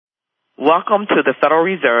Welcome to the Federal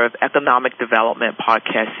Reserve Economic Development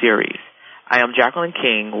Podcast Series. I am Jacqueline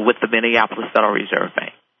King with the Minneapolis Federal Reserve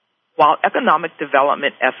Bank. While economic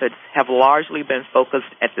development efforts have largely been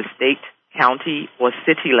focused at the state, county, or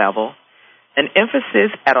city level, an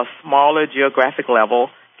emphasis at a smaller geographic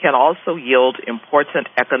level can also yield important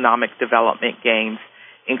economic development gains,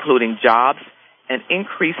 including jobs and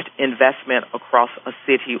increased investment across a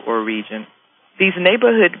city or region. These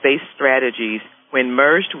neighborhood-based strategies, when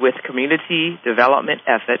merged with community development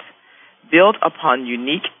efforts, build upon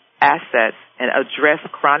unique assets and address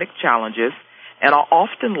chronic challenges, and are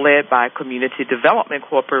often led by community development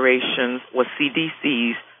corporations or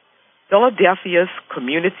CDCs. Philadelphia's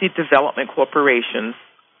community development corporations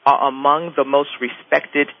are among the most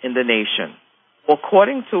respected in the nation.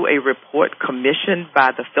 According to a report commissioned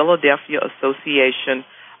by the Philadelphia Association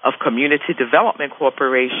of Community Development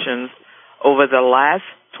Corporations, over the last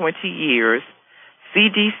 20 years,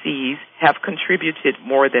 CDCs have contributed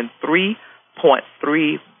more than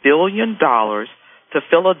 $3.3 billion to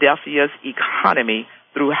Philadelphia's economy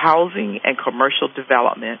through housing and commercial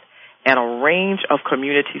development and a range of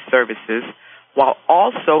community services, while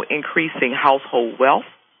also increasing household wealth,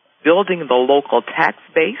 building the local tax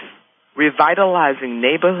base, revitalizing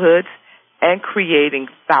neighborhoods, and creating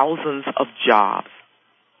thousands of jobs.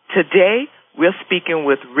 Today, we're speaking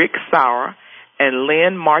with Rick Sauer and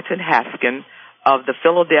Lynn Martin Haskin of the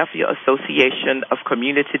Philadelphia Association of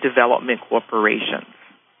Community Development Corporations.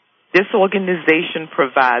 This organization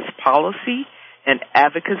provides policy and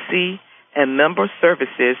advocacy and member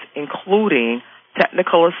services, including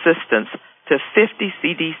technical assistance to 50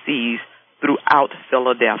 CDCs throughout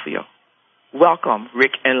Philadelphia. Welcome,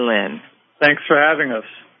 Rick and Lynn. Thanks for having us.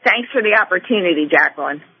 Thanks for the opportunity,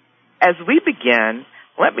 Jacqueline. As we begin,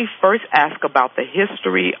 let me first ask about the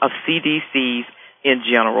history of CDCs in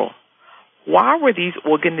general. Why were these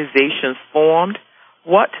organizations formed?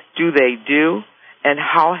 What do they do? And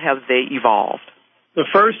how have they evolved? The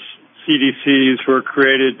first CDCs were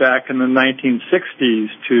created back in the 1960s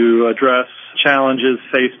to address challenges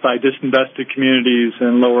faced by disinvested communities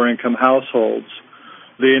and lower-income households.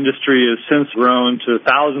 The industry has since grown to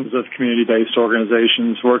thousands of community-based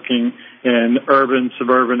organizations working in urban,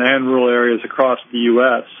 suburban, and rural areas across the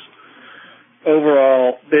U.S.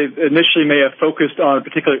 Overall, they initially may have focused on a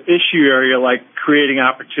particular issue area like creating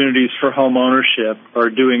opportunities for home ownership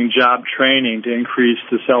or doing job training to increase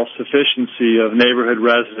the self-sufficiency of neighborhood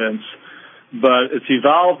residents. But it's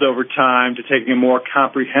evolved over time to taking a more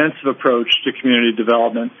comprehensive approach to community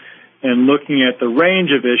development and looking at the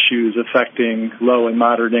range of issues affecting low and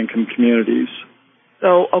moderate income communities.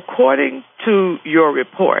 So according to your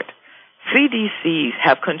report, CDCs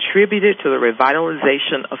have contributed to the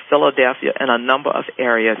revitalization of Philadelphia in a number of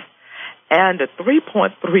areas, and the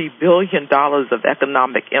 $3.3 billion of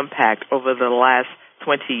economic impact over the last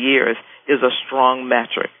 20 years is a strong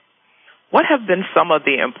metric. What have been some of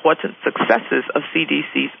the important successes of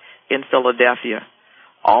CDCs in Philadelphia?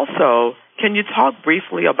 Also, can you talk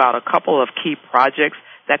briefly about a couple of key projects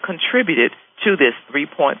that contributed to this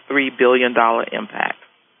 $3.3 billion impact?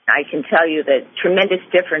 I can tell you that tremendous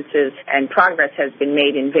differences and progress has been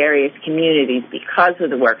made in various communities because of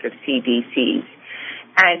the work of CDCs.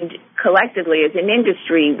 And collectively, as an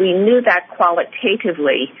industry, we knew that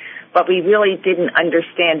qualitatively, but we really didn't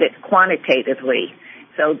understand it quantitatively.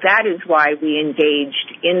 So that is why we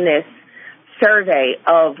engaged in this survey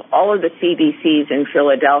of all of the CDCs in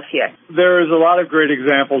Philadelphia. There is a lot of great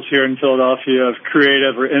examples here in Philadelphia of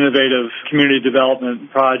creative or innovative community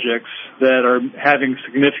development projects that are having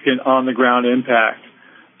significant on-the-ground impact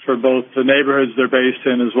for both the neighborhoods they're based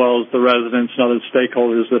in as well as the residents and other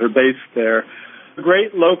stakeholders that are based there. A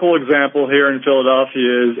great local example here in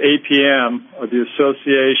Philadelphia is APM, or the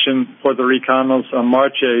Association Puerto Ricanos a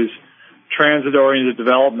Marches Transit-Oriented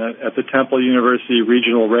Development at the Temple University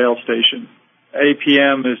Regional Rail Station.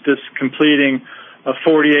 APM is just completing a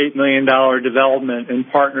 $48 million development in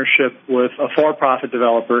partnership with a for-profit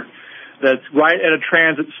developer that's right at a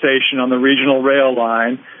transit station on the regional rail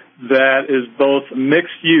line that is both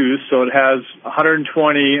mixed use, so it has 120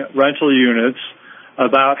 rental units,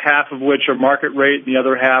 about half of which are market rate and the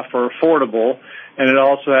other half are affordable, and it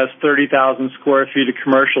also has 30,000 square feet of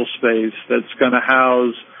commercial space that's going to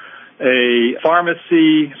house a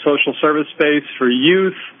pharmacy, social service space for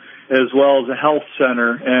youth, as well as a health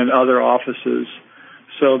center and other offices.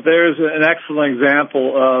 So there's an excellent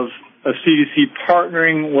example of a CDC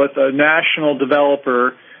partnering with a national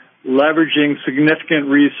developer, leveraging significant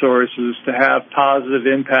resources to have positive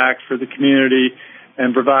impact for the community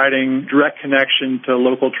and providing direct connection to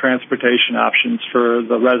local transportation options for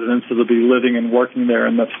the residents that will be living and working there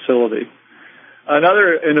in the facility.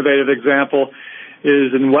 Another innovative example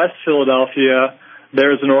is in West Philadelphia.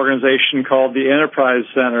 There's an organization called the Enterprise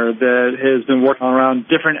Center that has been working around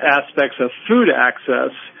different aspects of food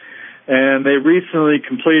access, and they recently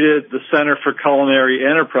completed the Center for Culinary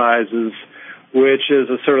Enterprises, which is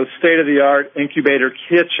a sort of state-of-the-art incubator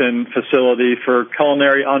kitchen facility for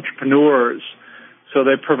culinary entrepreneurs. So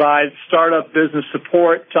they provide startup business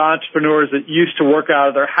support to entrepreneurs that used to work out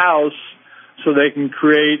of their house so they can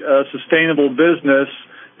create a sustainable business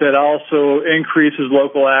that also increases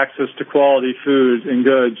local access to quality food and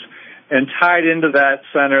goods. And tied into that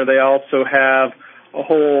center, they also have a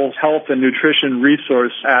whole health and nutrition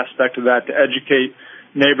resource aspect of that to educate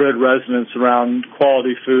neighborhood residents around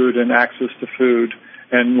quality food and access to food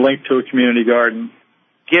and linked to a community garden.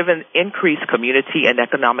 Given increased community and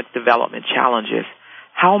economic development challenges,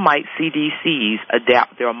 how might CDCs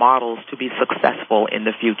adapt their models to be successful in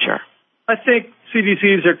the future? I think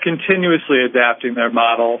CDCs are continuously adapting their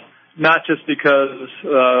model, not just because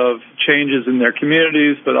of changes in their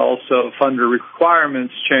communities, but also funder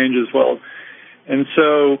requirements change as well. And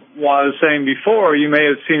so, while I was saying before, you may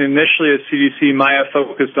have seen initially a CDC might have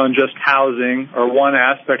focused on just housing or one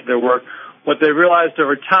aspect of their work. What they realized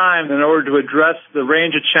over time, in order to address the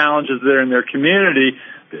range of challenges that are in their community,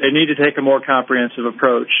 they need to take a more comprehensive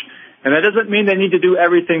approach. And that doesn't mean they need to do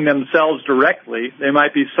everything themselves directly. There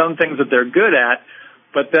might be some things that they're good at,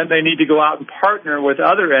 but then they need to go out and partner with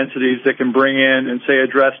other entities that can bring in and, say,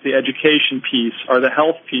 address the education piece or the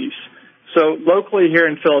health piece. So locally here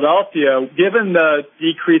in Philadelphia, given the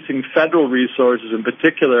decreasing federal resources in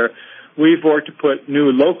particular, we've worked to put new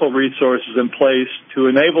local resources in place to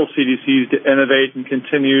enable CDCs to innovate and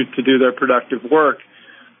continue to do their productive work.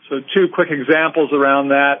 So two quick examples around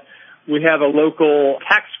that. We have a local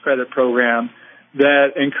tax credit program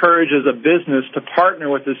that encourages a business to partner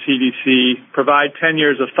with the CDC, provide 10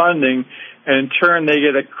 years of funding, and in turn they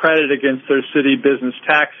get a credit against their city business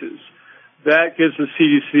taxes. That gives the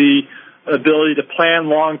CDC ability to plan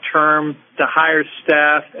long-term, to hire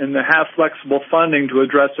staff, and to have flexible funding to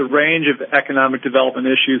address a range of economic development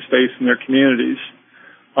issues facing their communities.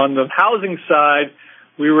 On the housing side,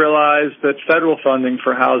 we realized that federal funding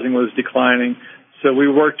for housing was declining, so we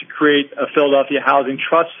worked to create a Philadelphia Housing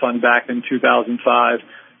Trust Fund back in 2005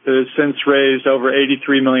 that has since raised over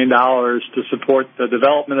 $83 million to support the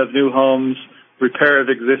development of new homes, repair of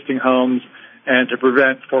existing homes, and to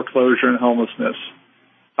prevent foreclosure and homelessness.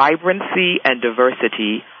 Vibrancy and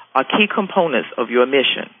diversity are key components of your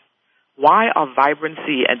mission. Why are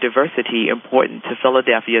vibrancy and diversity important to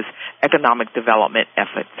Philadelphia's economic development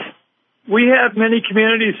efforts? We have many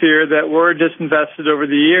communities here that were disinvested over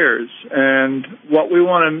the years, and what we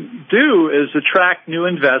want to do is attract new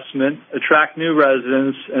investment, attract new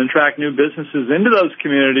residents, and attract new businesses into those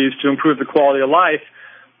communities to improve the quality of life,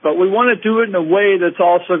 but we want to do it in a way that's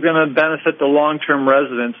also going to benefit the long-term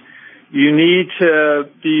residents. You need to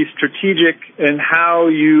be strategic in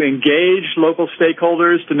how you engage local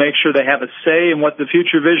stakeholders to make sure they have a say in what the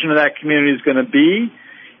future vision of that community is going to be.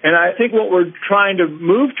 And I think what we're trying to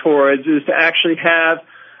move towards is to actually have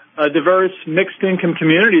a diverse, mixed-income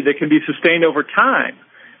community that can be sustained over time.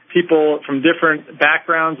 People from different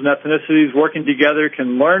backgrounds and ethnicities working together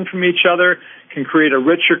can learn from each other, can create a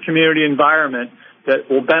richer community environment that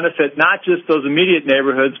will benefit not just those immediate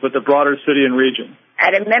neighborhoods, but the broader city and region.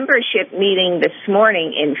 At a membership meeting this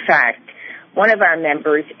morning, in fact, one of our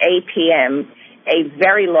members, APM, a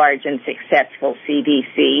very large and successful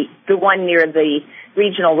CDC, the one near the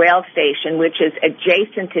regional rail station, which is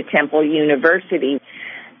adjacent to Temple University,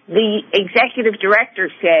 the executive director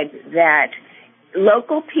said that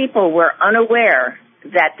local people were unaware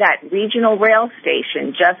that that regional rail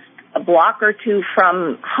station, just a block or two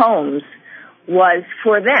from homes, was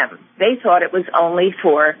for them. They thought it was only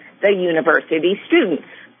for the university students.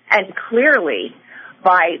 And clearly,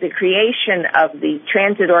 by the creation of the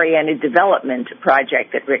transit-oriented development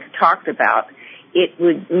project that Rick talked about, it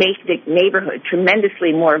would make the neighborhood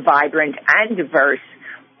tremendously more vibrant and diverse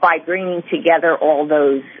by bringing together all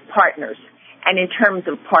those partners. And in terms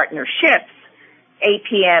of partnerships,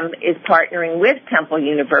 APM is partnering with Temple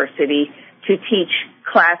University to teach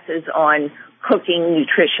classes on cooking,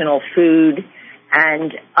 nutritional food,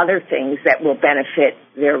 and other things that will benefit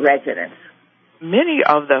their residents. Many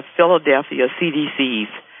of the Philadelphia CDCs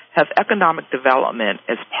have economic development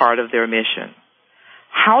as part of their mission.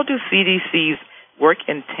 How do CDCs work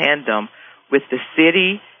in tandem with the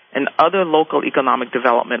city and other local economic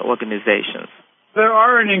development organizations? There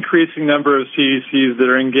are an increasing number of CDCs that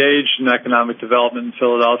are engaged in economic development in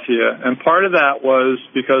Philadelphia, and part of that was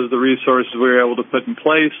because of the resources we were able to put in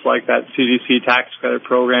place, like that CDC tax credit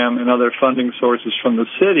program and other funding sources from the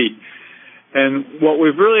city. And what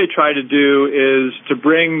we've really tried to do is to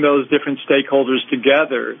bring those different stakeholders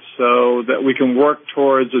together so that we can work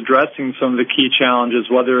towards addressing some of the key challenges,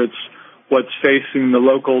 whether it's what's facing the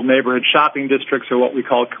local neighborhood shopping districts or what we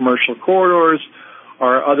call commercial corridors,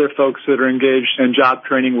 or other folks that are engaged in job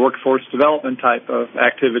training, workforce development type of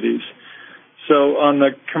activities. So on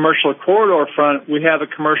the commercial corridor front, we have a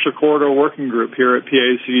commercial corridor working group here at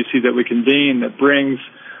PACDC that we convene that brings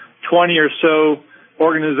 20 or so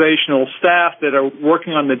organizational staff that are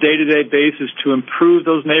working on the day-to-day basis to improve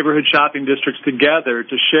those neighborhood shopping districts together,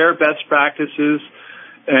 to share best practices,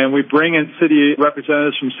 and we bring in city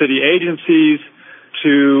representatives from city agencies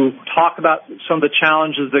to talk about some of the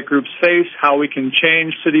challenges that groups face, how we can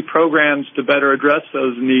change city programs to better address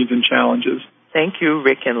those needs and challenges. Thank you,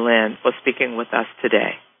 Rick and Lynn, for speaking with us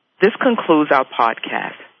today. This concludes our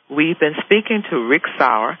podcast. We've been speaking to Rick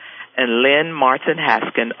Sauer and Lynn Martin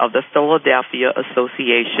Haskin of the Philadelphia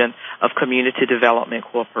Association of Community Development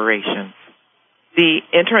Corporations. The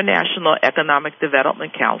International Economic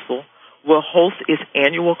Development Council will host its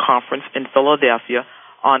annual conference in Philadelphia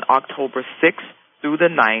on October 6th through the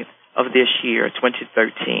 9th of this year,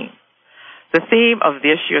 2013. The theme of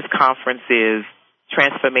this year's conference is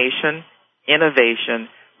Transformation, Innovation,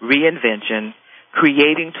 Reinvention,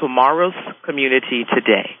 Creating Tomorrow's Community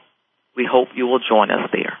Today. We hope you will join us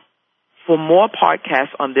there. For more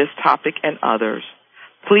podcasts on this topic and others,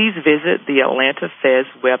 please visit the Atlanta Fed's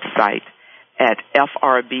website at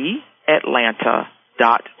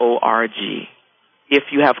frbatlanta.org. If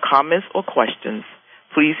you have comments or questions,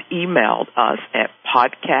 please email us at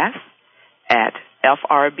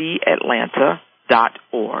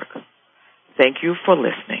podcast@frbatlanta.org. Thank you for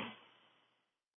listening.